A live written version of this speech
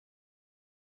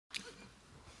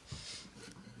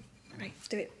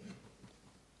do it.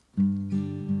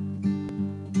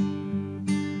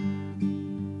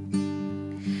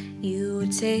 You were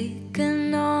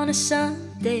taken on a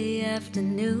Sunday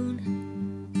afternoon,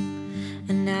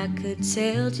 and I could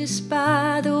tell just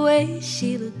by the way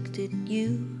she looked at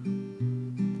you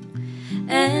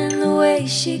and the way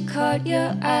she caught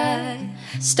your eye.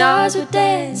 Stars were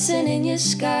dancing in your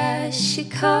sky. She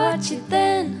caught you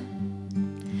then,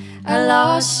 I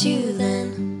lost you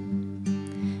then.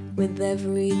 With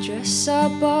every dress I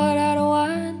bought, I'd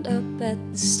wind up at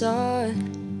the start,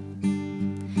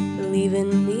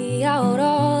 leaving me out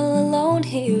all alone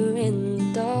here in the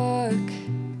dark.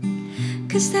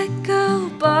 'Cause that girl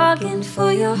bargained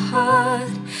for your heart,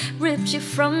 ripped you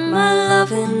from my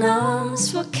loving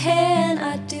arms. What can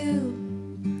I do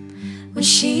when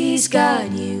she's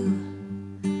got you?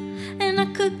 And I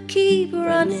could keep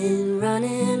running,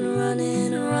 running,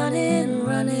 running, running,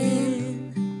 running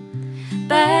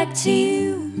back to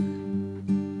you.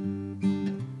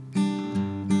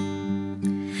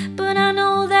 But I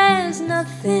know there's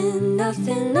nothing,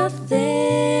 nothing,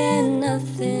 nothing,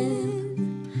 nothing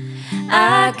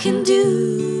I can do.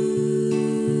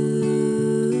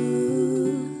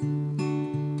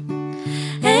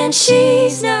 And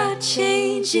she's not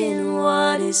changing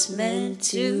what is meant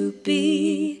to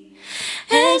be.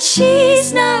 And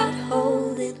she's not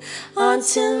holding on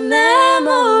to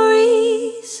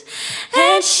memories.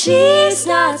 And she's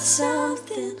not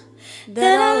something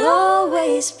that I'll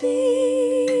always be.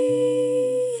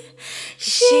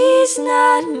 She's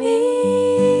not me.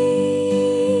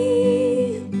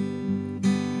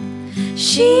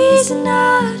 She's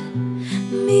not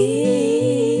me.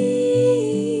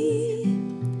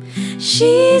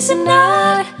 She's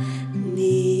not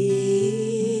me.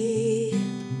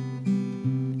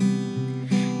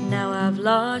 Now I've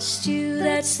lost you,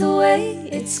 that's the way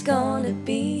it's gonna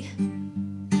be.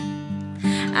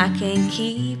 I can't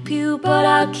keep you, but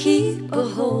I'll keep a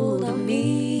hold on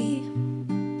me.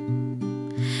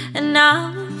 And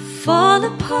now I fall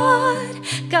apart,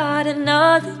 got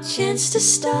another chance to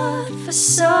start for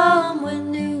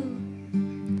someone new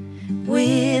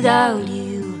without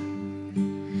you.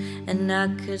 And I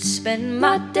could spend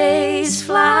my days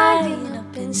flying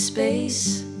up in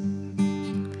space,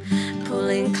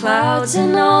 pulling clouds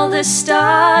and all the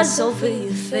stars over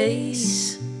your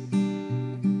face.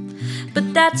 But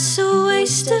that's a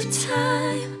waste of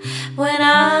time when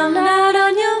I'm not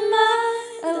on your mind.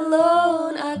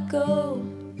 Alone I go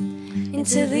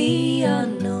into the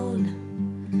unknown,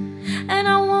 and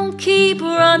I won't keep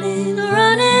running,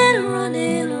 running,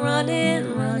 running, running,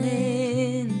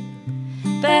 running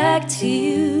back to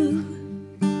you.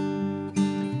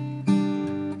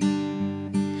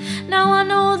 Now I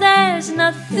know there's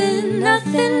nothing,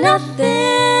 nothing,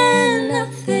 nothing,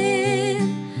 nothing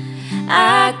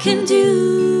I can do.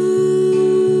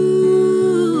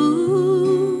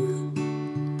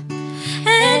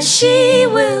 And she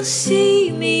will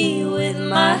see me with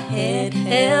my head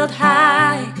held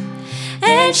high,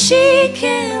 and she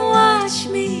can watch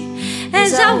me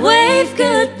as I wave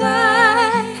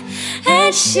goodbye.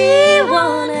 And she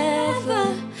won't ever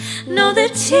know the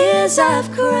tears I've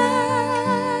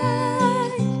cried,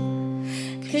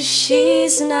 'cause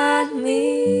she's not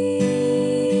me.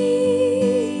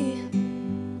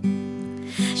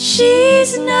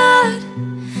 She's not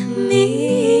me.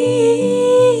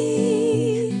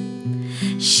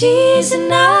 She's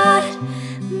not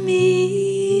me.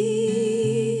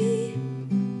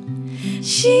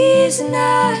 She's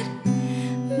not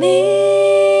me.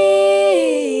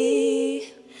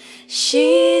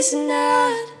 She's not